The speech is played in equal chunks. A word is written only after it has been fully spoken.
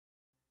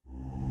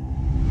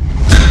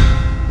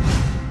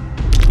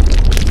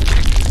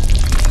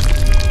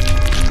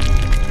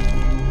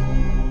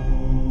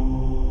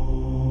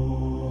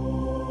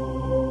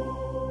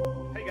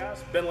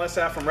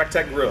Lesaf from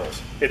TEC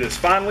Grills. It is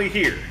finally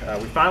here.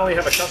 We finally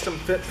have a custom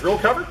fit grill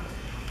cover.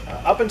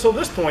 Up until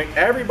this point,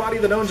 everybody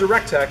that owns a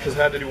TEC has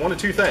had to do one of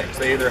two things.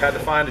 They either had to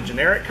find a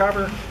generic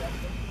cover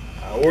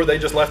or they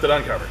just left it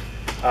uncovered.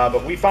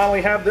 But we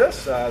finally have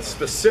this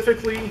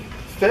specifically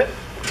fit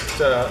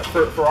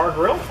for our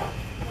grill.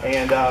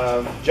 And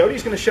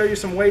Jody's going to show you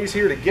some ways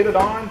here to get it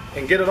on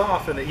and get it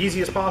off in the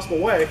easiest possible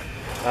way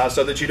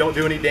so that you don't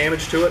do any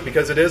damage to it,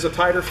 because it is a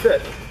tighter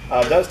fit.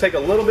 It does take a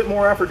little bit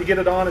more effort to get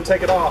it on and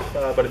take it off,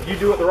 but if you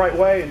do it the right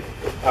way, and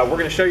we're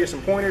going to show you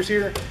some pointers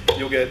here,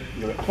 you'll get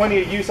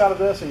plenty of use out of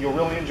this and you'll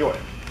really enjoy it.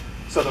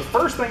 So the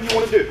first thing you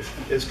want to do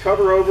is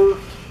cover over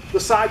the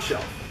side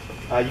shelf.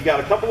 You got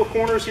a couple of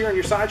corners here on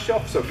your side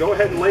shelf, so go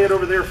ahead and lay it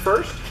over there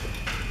first.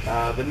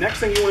 The next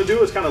thing you want to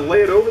do is kind of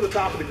lay it over the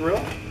top of the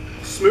grill,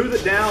 smooth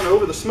it down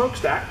over the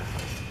smokestack,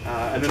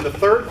 and then the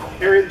third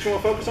area that you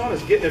want to focus on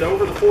is getting it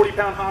over the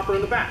 40-pound hopper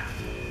in the back.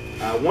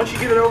 Once you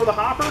get it over the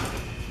hopper,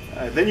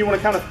 then you want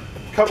to kind of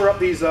cover up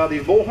these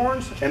bull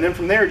horns, and then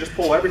from there just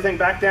pull everything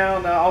back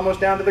down, almost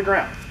down to the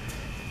ground.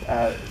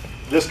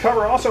 This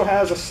cover also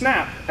has a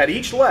snap at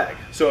each leg,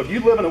 so if you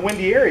live in a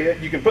windy area,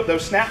 you can put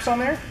those snaps on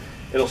there.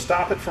 It'll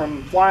stop it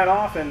from flying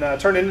off and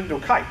turn it into a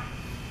kite.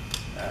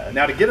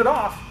 Now to get it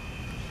off,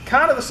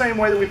 kind of the same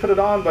way that we put it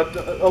on, but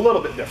a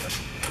little bit different.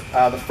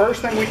 The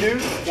first thing we do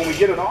when we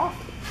get it off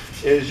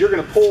is you're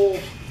going to pull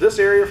this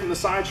area from the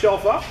side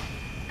shelf up,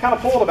 kind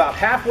of pull it about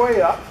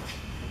halfway up,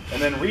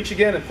 and then reach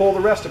again and pull the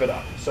rest of it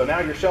up. So now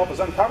your shelf is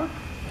uncovered,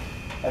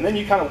 and then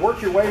you kind of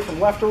work your way from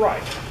left to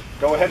right.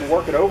 Go ahead and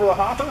work it over the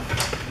hopper.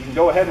 You can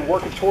go ahead and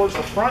work it towards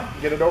the front,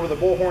 get it over the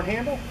bullhorn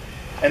handle,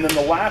 and then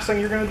the last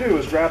thing you're going to do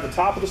is grab the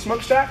top of the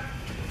smokestack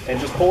and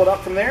just pull it up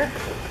from there.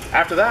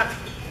 After that,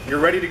 you're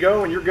ready to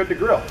go and you're good to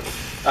grill.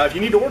 If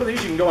you need to order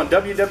these, you can go on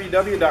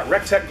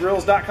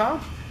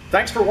www.rectechgrills.com.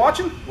 Thanks for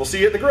watching. We'll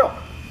see you at the grill.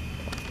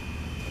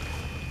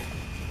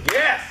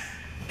 Yes!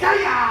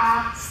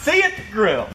 Kaya! See you at the grill.